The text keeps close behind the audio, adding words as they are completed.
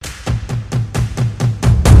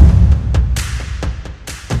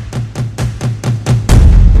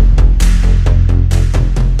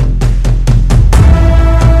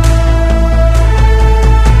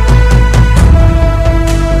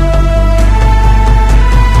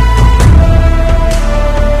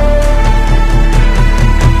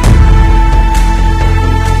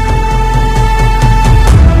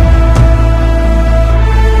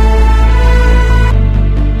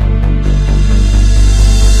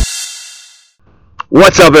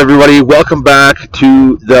What's up, everybody? Welcome back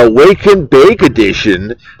to the Wake and Bake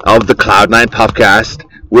edition of the Cloud9 Puffcast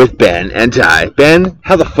with Ben and Ty. Ben,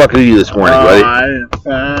 how the fuck are you this morning, buddy? I'm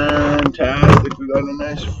fantastic. We got a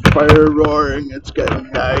nice fire roaring. It's getting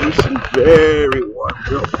nice and very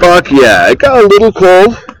warm. Fuck yeah. It got a little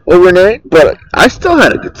cold overnight, but I still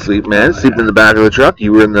had a good sleep, man. Sleep in the back of the truck.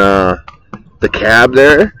 You were in the cab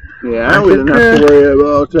there. Yeah, we didn't have to worry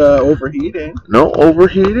about overheating. No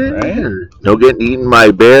overheating. Right. No getting eaten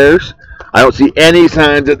by bears. I don't see any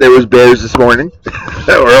signs that there was bears this morning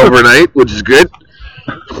or overnight, which is good.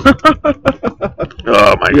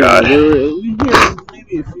 Oh my god. We had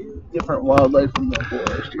maybe a few different wildlife in the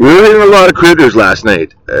forest. We were hitting a lot of critters last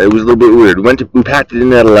night. It was a little bit weird. We packed it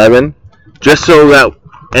in at 11, just so that,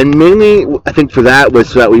 and mainly I think for that was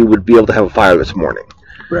so that we would be able to have a fire this morning.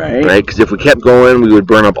 Right. Because if we kept going, we would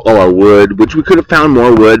burn up all our wood, which we could have found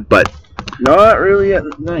more wood, but Not really at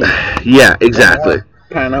night. yeah, exactly.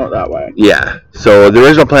 Pan out that way. Yeah. So the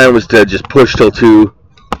original plan was to just push till 2.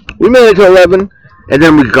 We made it till 11, and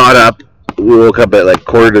then we got up. We woke up at like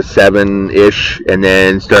 6:45-ish, and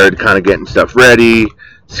then started kind of getting stuff ready,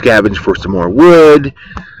 scavenged for some more wood.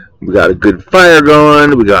 We got a good fire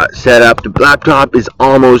going. We got set up. The laptop is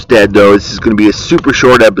almost dead, though. This is going to be a super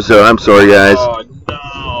short episode. I'm sorry, guys. Oh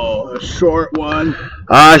no, a short one.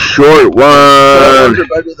 A short Short ones one. are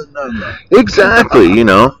better than none, though. Exactly, you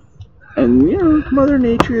know. And, Mother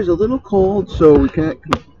Nature is a little cold, so we can't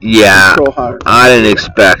Yeah, control how. I didn't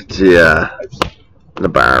expect the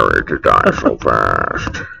battery to die so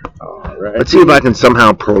fast. All right. Let's see if I can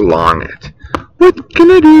somehow prolong it. What can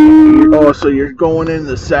I do? Oh, so you're going in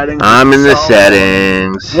the settings? I'm in the So,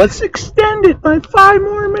 settings. Let's extend it by 5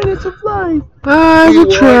 more minutes of life. I We will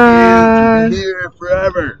want you to try. be here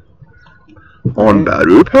forever. On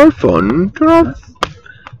battery power fun, turn off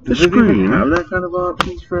the Does it even screen. have that kind of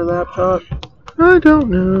options for a laptop? I don't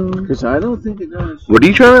know. Because I don't think it does. What are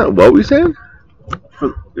you trying to? What were you saying?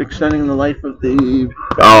 For extending the life of the.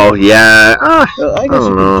 Oh yeah. Well, I guess don't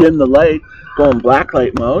you know. can dim the light, go in black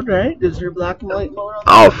light mode, right? Is there black and white mode on?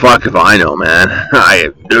 Oh fuck if I know, man. I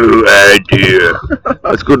have no idea.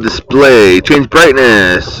 Let's go to display. Change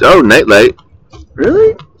brightness. Oh, night light.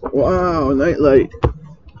 Really? Wow, night light.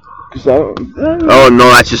 Cause I don't. Oh no,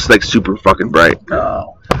 that's just like super fucking bright.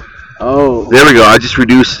 Oh. Oh. There we go. I just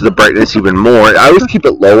reduced the brightness even more. I always keep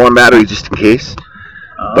it low on battery just in case.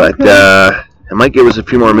 But it might give us a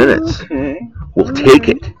few more minutes. Okay. We'll take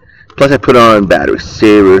it. Plus I put on battery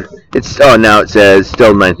saver. Now it says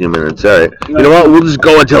still 19 minutes. Alright. You know what? We'll just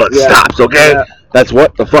go until it stops, okay? Yeah. That's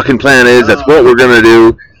what the fucking plan is. That's what we're gonna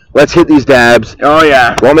do. Let's hit these dabs. Oh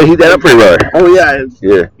yeah. Want me to heat that up for you, brother? Oh yeah.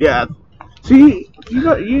 Yeah. Yeah. See, you're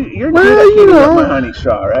Well, good at you heating up know. my honey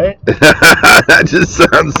straw, right? That just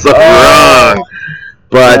sounds so Oh. wrong.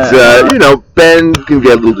 But, Yeah. Ben can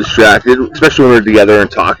get a little distracted, especially when we're together and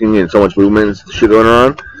talking and so much movement and shit going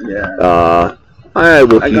on. Yeah. I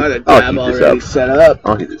will I heat, got a I'll dab heat this already up. set up,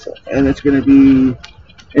 I'll heat this up. and it's gonna be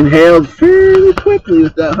inhaled fairly quickly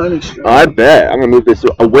with that honey straw. I bet. I'm going to move this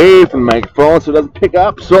away from the microphone so it doesn't pick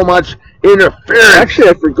up so much interference. Actually,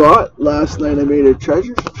 I forgot last night I made a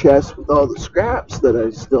treasure chest with all the scraps that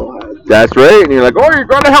I still had. That's right. And you're like, oh, you're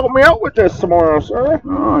going to help me out with this tomorrow, sir.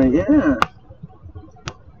 Oh yeah.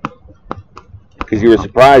 Because you were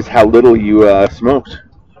surprised how little you smoked.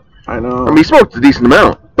 I know. I mean, you smoked a decent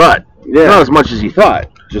amount, but yeah. not as much as you thought.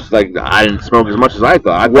 Just like I didn't smoke as much as I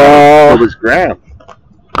thought. I thought Well- it was gram.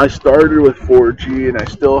 I started with 4G and I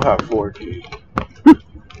still have 4G.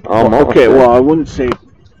 Almost. Okay, well I wouldn't say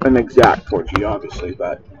an exact 4G, obviously,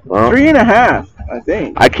 but Well, 3.5, I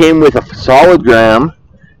think. I came with a solid gram,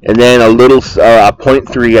 and then a little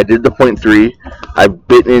 0.3. I did the 0.3. I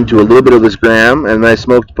bit into a little bit of this gram, and then I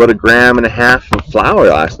smoked about 1.5 grams of flour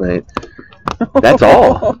last night. That's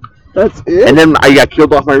all. That's it. And then I got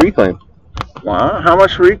killed off my reclaim. Wow, how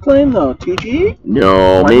much reclaim though? TG?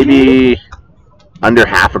 No, 1G? maybe under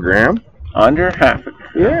 0.5 gram. Under half a gram.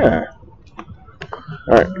 Yeah.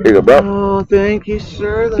 All right, here you go, bro. Oh, thank you,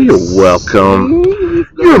 sir. Let's You're welcome. see.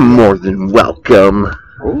 You're more than welcome.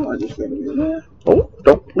 Oh, I just got to do that. Oh,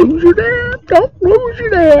 don't lose your dab. Don't lose your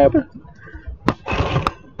dab.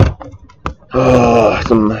 Oh,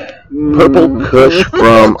 some purple kush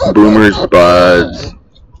from Boomer's Buds.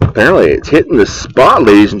 Apparently, it's hitting the spot,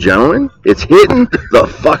 ladies and gentlemen. It's hitting the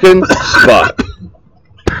fucking spot.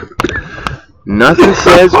 Nothing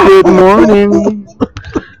says good morning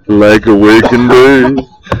like a waking day.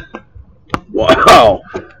 Wow.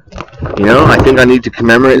 You know, I think I need to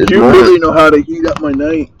commemorate this You moment. really know how to heat up my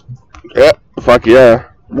night. Yeah, fuck yeah.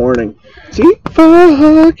 Morning. See?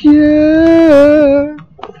 Fuck yeah.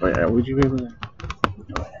 Oh, yeah, would you be able to?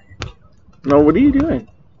 No, what are you doing?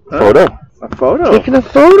 Photo. A photo? Taking a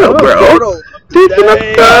photo, bro. Taking a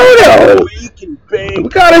photo. We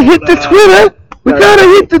gotta hit the Twitter. We gotta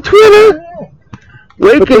hit the Twitter.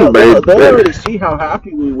 Waking, baby. They'll already see how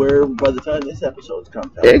happy we were by the time this episode's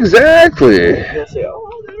come out. Exactly. They'll say,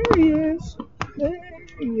 oh, there he is. There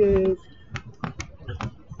he is.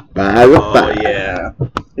 By the Oh, yeah.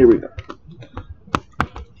 Here we go.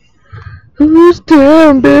 Who's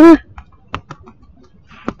down, baby?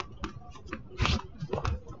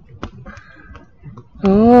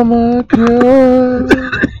 Oh my god.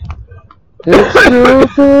 It's so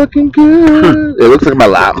fucking good. It looks like my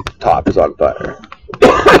laptop is on fire.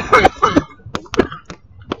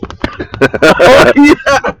 Oh,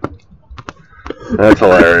 yeah. That's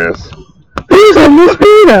hilarious. Who's a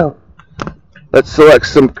mosquito? Let's select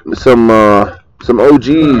some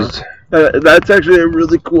OGs. That's actually a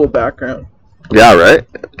really cool background. Yeah, right?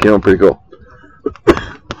 Came out pretty cool.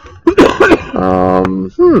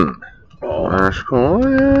 Flash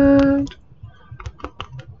point.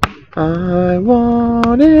 I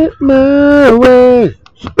want it my way.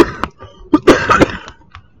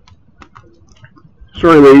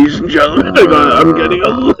 Sorry, ladies and gentlemen, I'm getting a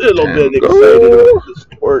little bit excited about this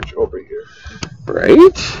torch over here.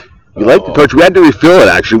 Right? You like the torch? We had to refill it,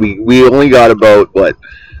 actually. We only got about,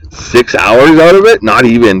 6 hours out of it? Not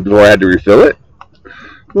even before I had to refill it.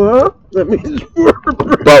 Well, that means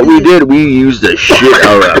But we did. We used the shit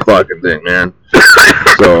out of that fucking thing, man.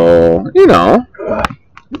 So,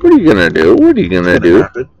 what are you gonna do? What are you gonna do?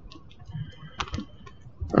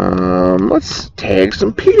 Let's tag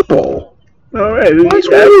some people. All right, That's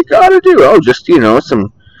what we gotta do. Oh, just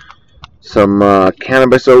some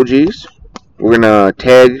cannabis OGs. We're gonna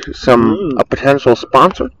tag a potential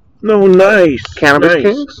sponsor. No, nice. Cannabis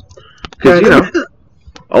Kings. Because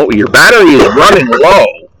your battery is running low.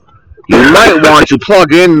 You might want to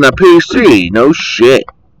plug in the PC. No shit.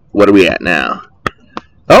 What are we at now?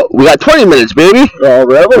 Oh, we got 20 minutes, baby.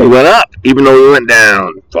 Already? We went up, even though we went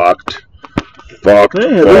down. Fucked. Hey,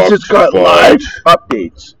 at least it's got live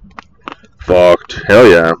updates. Fucked. Hell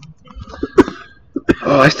yeah.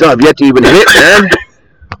 Oh, I still have yet to even hit, man.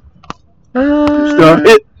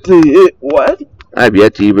 Hit what? I have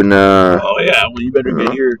yet to even, Oh, yeah, well, you better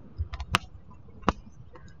get your...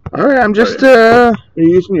 Alright, I'm just, Are you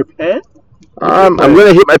using your pen? I'm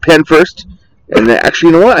gonna hit my pen first. And then,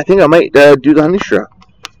 actually, you know what? I think I might do the honey straw.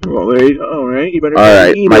 Well, there you go. Alright, you better...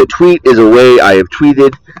 Alright, my tweet is away. I have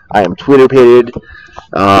tweeted. I am Twitter-pated.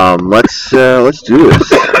 Let's do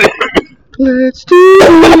this. Let's do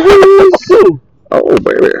this. Oh,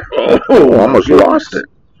 baby. Oh, almost lost it.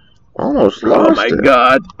 Almost lost it. Oh, my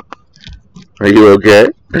God. Are you okay?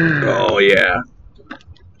 Oh, yeah.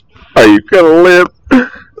 Are you gonna live?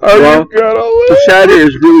 Are you gonna live? The shatter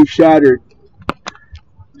is really shattered.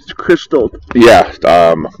 It's crystal. Yeah,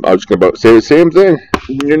 I was gonna say the same thing.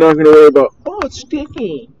 You're not gonna worry about, oh, it's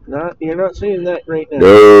sticky. You're not saying that right now.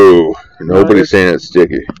 No, nobody's saying it's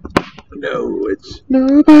sticky. No, it's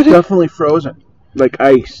Nobody. definitely frozen. Like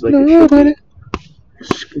ice. Like Nobody.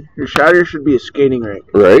 Your shatter should be a skating rink.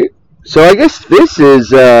 Right? So I guess this is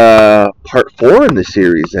part 4 in the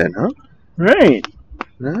series then, huh? Right.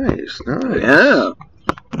 Nice. Yeah.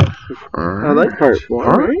 Right. I like part 4.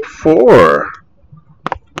 Part Right? 4.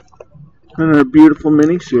 And a beautiful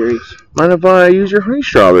mini-series. Mind if I use your honey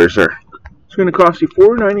straw there, sir? It's going to cost you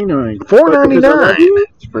 $4.99. $4.99.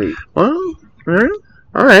 It's free. Well, Right?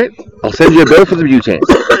 alright. I'll send you a bill for the butane.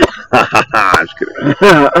 I'm just kidding.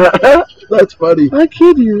 That's funny. I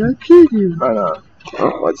kid you.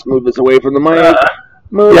 Oh, let's move this away from the mic.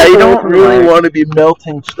 Yeah, you don't really want to be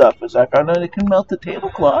melting stuff, as I found out it can melt the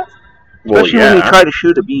tablecloth. Well, Especially when you try to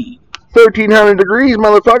shoot a bee. 1,300 degrees,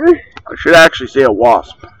 motherfucker. I should actually say a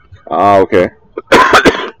wasp. Oh, okay.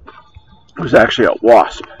 It was actually a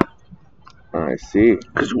wasp. I see.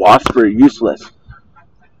 Because wasps are useless.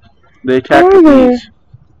 They attack the bees.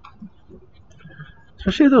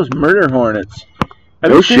 Especially those murder hornets.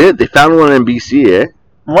 No shit, they found one in BC, eh?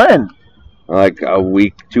 When? Like a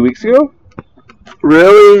week, 2 weeks ago?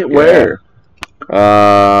 Really? Yeah. Where?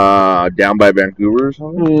 Down by Vancouver or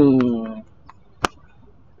something?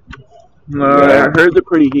 No, Yeah. I heard they're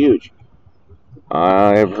pretty huge.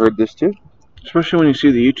 I have heard this too. Especially when you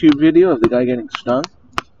see the YouTube video of the guy getting stung.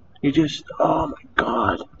 You just, oh my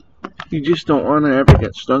god. You just don't want to ever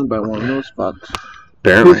get stung by one of those fucks.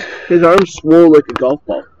 Apparently. His arm swole like a golf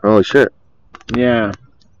ball. Holy shit. Yeah.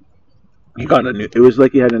 He got a new, it was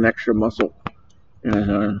like he had an extra muscle in his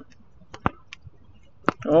arm.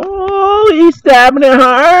 Oh, he's stabbing it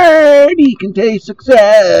hard. He can taste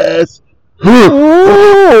success. Oh,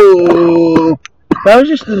 that was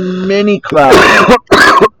just a mini cloud.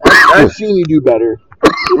 I've seen you do better.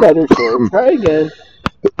 Do better, sir. Try again.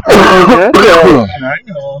 I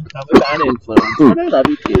know. Have a bad influence, but I love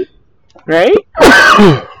you too. Right?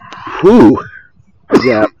 Whew.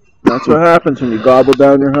 Yeah. That's what happens when you gobble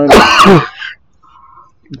down your honey.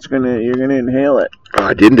 You're gonna inhale it. Oh,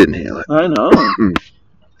 I didn't inhale it. I know.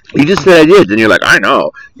 You just said I did, and you're like, I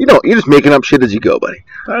know. You're just making up shit as you go, buddy.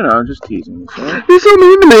 I know. I'm just teasing you. Sir. You're so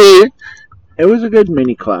mean to me. It was a good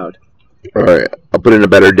mini cloud. All right, I'll put in a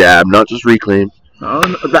better dab, not just reclaim. Oh,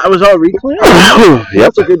 no, that was all reclaim? Yep.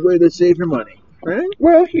 That's a good way to save your money, right?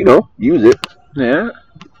 Well, use it. Yeah.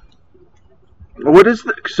 What is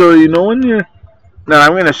the... So, when you're... Now,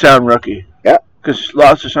 I'm going to sound rookie. Yeah. Because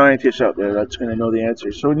lots of scientists out there that's going to know the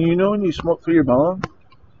answer. So, when you smoke through your bong,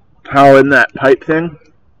 how in that pipe thing,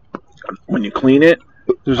 when you clean it,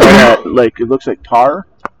 there's all that, it looks like tar?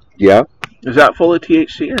 Yeah. Is that full of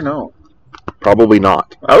THC or no? Probably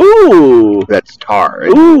not. Oh! That's tar.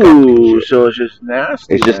 Ooh, so it's just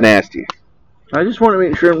nasty. It's just nasty. I just want to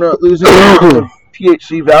make sure I'm not losing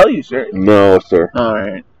THC value, sir. No, sir. All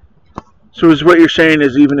right. So is what you're saying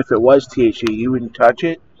is even if it was THC, you wouldn't touch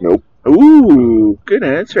it? Nope. Ooh, good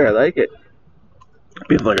answer. I like it.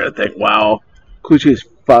 People are going to think, wow, Coochie's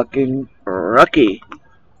fucking rookie.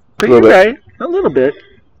 But you're right. A little bit.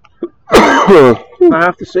 I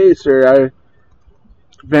have to say, sir, I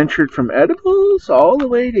ventured from edibles all the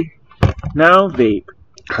way to now vape.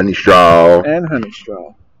 Honey straw. And honey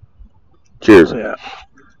straw. Cheers. Oh, yeah.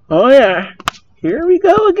 Oh, yeah. Here we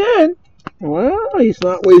go again. Well, he's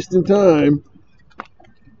not wasting time.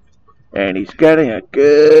 And he's getting a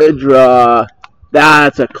good draw.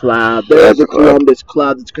 That's a cloud. There's a Columbus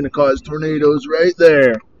cloud that's going to cause tornadoes right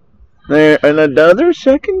there. There, and another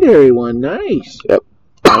secondary one. Nice. Yep.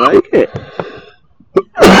 I like it.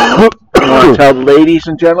 You want to tell the ladies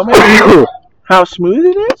and gentlemen how smooth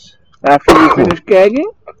it is after you finish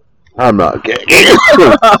gagging? I'm not gagging.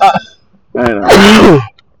 I know.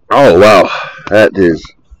 Oh, wow. That is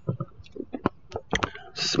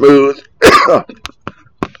smooth.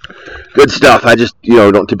 Good stuff. I just,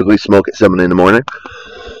 don't typically smoke at 7 in the morning.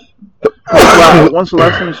 Wow. When's the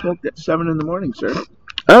last time you smoked at 7 in the morning, sir?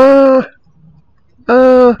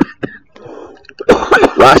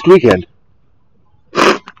 Last weekend.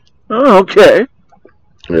 Oh, okay.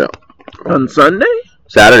 Yeah. On Sunday?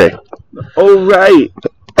 Saturday. Oh, right.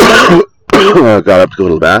 I got up to go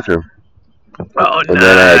to the bathroom. Oh, and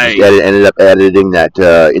then I just ended up editing that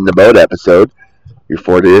In the Boat episode. Your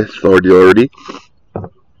 40th.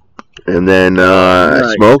 And then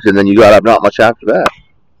I smoked, and then you got up not much after that.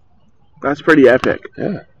 That's pretty epic.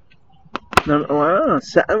 Yeah. Wow,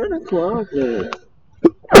 7 o'clock.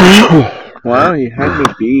 Wow, you had me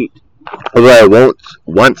beat. Although I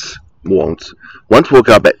once woke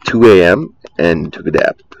up at 2 a.m. and took a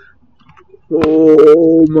dab.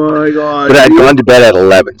 Oh my god. But I'd gone to bed at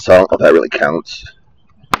 11, so I don't know if that really counts.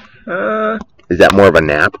 Is that more of a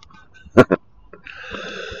nap?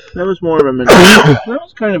 That was more of a nap. That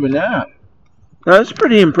was kind of a nap. That's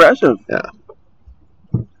pretty impressive. Yeah.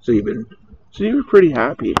 So you were pretty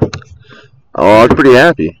happy. Oh, I was pretty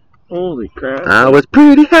happy. Holy crap. I was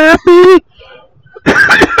pretty happy.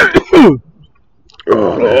 The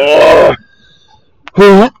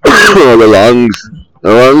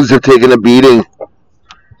lungs have taken a beating.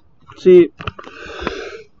 See,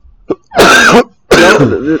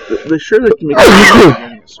 the shirt that can make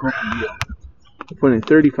a smoking deal. Putting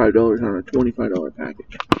 $35 on a $25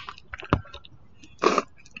 package.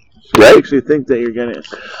 So Right? It makes you think that you're getting it.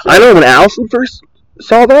 I know when Allison first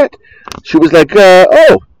saw that, she was like,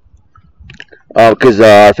 because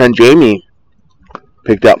our friend Jamie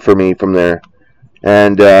picked up for me from there.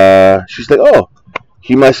 And she's like, oh,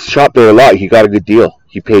 he must shop there a lot. He got a good deal.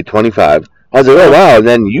 He paid $25. I was like, oh, wow. And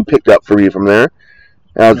then you picked up for me from there.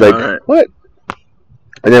 And I was like, right. What?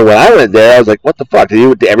 And then when I went there, I was like, what the fuck? They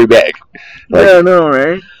do it to every bag. Like, yeah, I know,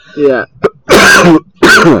 right? Yeah.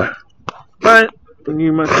 But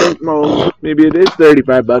you must think, well, maybe it is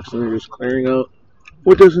 $35 and they're just clearing out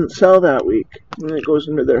what doesn't sell that week. And it goes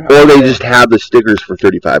into their house. Or they just have the stickers for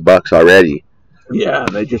 $35 already. Yeah,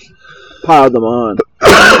 they just piled them on.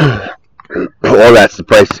 Or that's the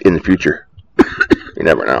price in the future. You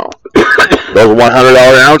never know. Those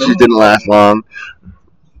 $100 ounces didn't last long.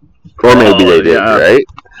 Or maybe they did, right?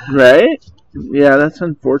 Right? Yeah, that's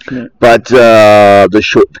unfortunate. But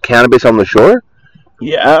the cannabis on the shore,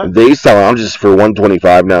 yeah, they sell ounces for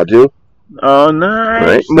 $125 now too. Oh, nice.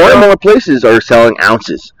 Right? More and more places are selling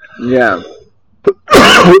ounces. Yeah.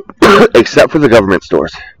 Except for the government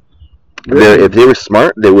stores. Really? If they were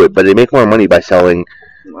smart, they would. But they make more money by selling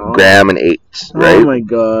gram and eighths, right? Oh my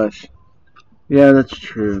gosh. Yeah, that's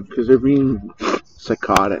true. Because they're being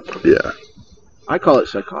Psychotic. Yeah. I call it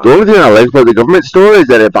psychotic. The only thing I like about the government store is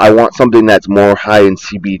that if I want something that's more high in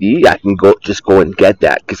CBD, I can go and get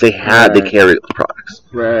that because they carry those products.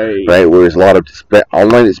 Right. Right. Whereas a lot of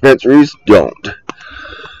online dispensaries don't.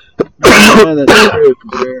 Yeah, that's true.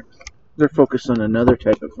 They're focused on another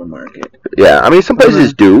type of a market. Yeah, I mean some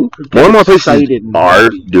places do. More and more places are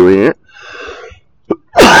doing it.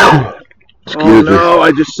 Oh no!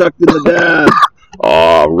 I just sucked in the dab.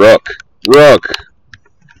 Oh, Rook.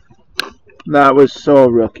 That was so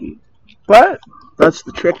rookie. But that's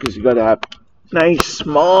the trick, is you gotta have nice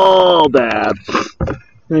small dabs.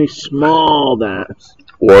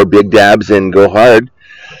 Or big dabs and go hard.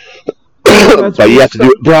 But you have to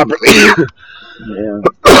do it properly.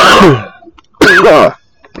 Yeah.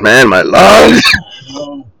 Man, my lungs.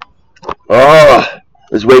 Oh,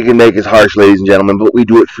 this wake and make is harsh, ladies and gentlemen, but we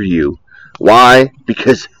do it for you. Why?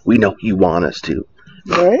 Because we know you want us to.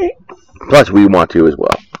 Right? Plus, we want to as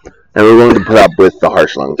well. And we're willing to put up with the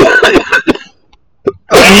harsh lungs.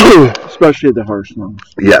 Especially the harsh lungs.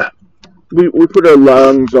 Yeah. We put our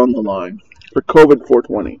lungs on the line for COVID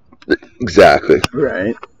 420. Exactly.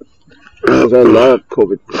 Right. Because I love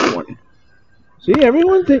COVID 420. See,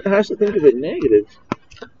 everyone has to think of it negative.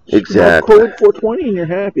 Exactly. COVID 420 and you're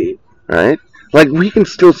happy. Right? Like, we can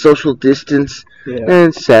still social distance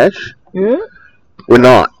and such. Yeah. We're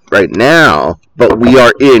not right now, but we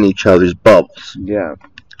are in each other's bubbles. Yeah.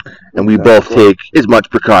 And we both take as much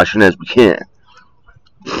precaution as we can.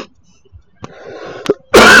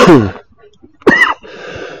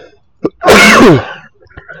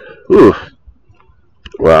 Ooh.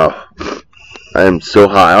 Wow. I am so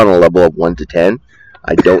high on a level of 1 to 10.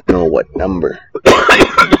 I don't know what number.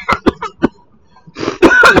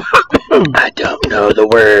 I don't know the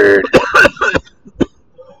word.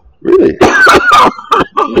 Really?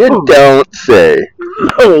 You don't say.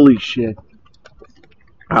 Holy shit.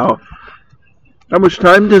 How much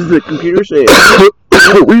time does the computer say?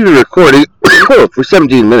 We've been recording for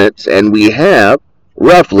 17 minutes, and we have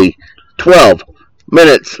roughly 12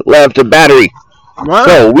 minutes left of battery. Wow.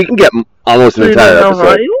 So we can get almost an entire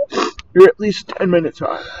episode. You're at least 10 minutes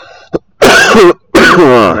high.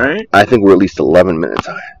 Right? I think we're at least 11 minutes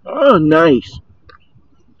high. Oh, nice.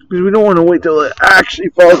 Because we don't want to wait till it actually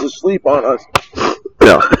falls asleep on us.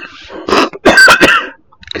 No.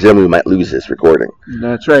 Because then we might lose this recording.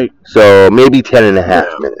 That's right. So maybe 10 and a half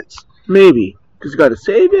minutes. Maybe. Because you got to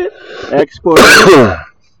save it, export it.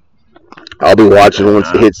 I'll be watching once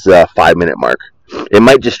it hits the 5-minute mark. It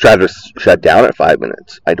might just try to shut down at 5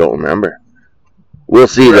 minutes. I don't remember. We'll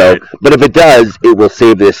see, though. But if it does, it will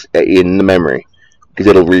save this in the memory. Because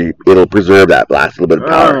it'll preserve that last little bit of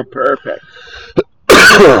power. Oh, perfect.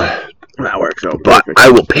 That works out perfect. But I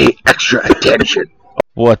will pay extra attention.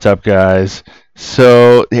 What's up, guys?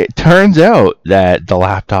 So it turns out that the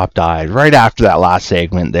laptop died right after that last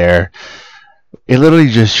segment there. It literally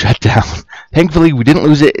just shut down. Thankfully, we didn't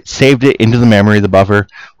lose it. It saved it into the memory of the buffer,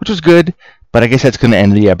 which was good. But I guess that's going to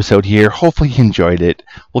end the episode here. Hopefully you enjoyed it.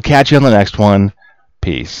 We'll catch you on the next one.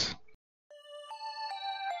 Peace.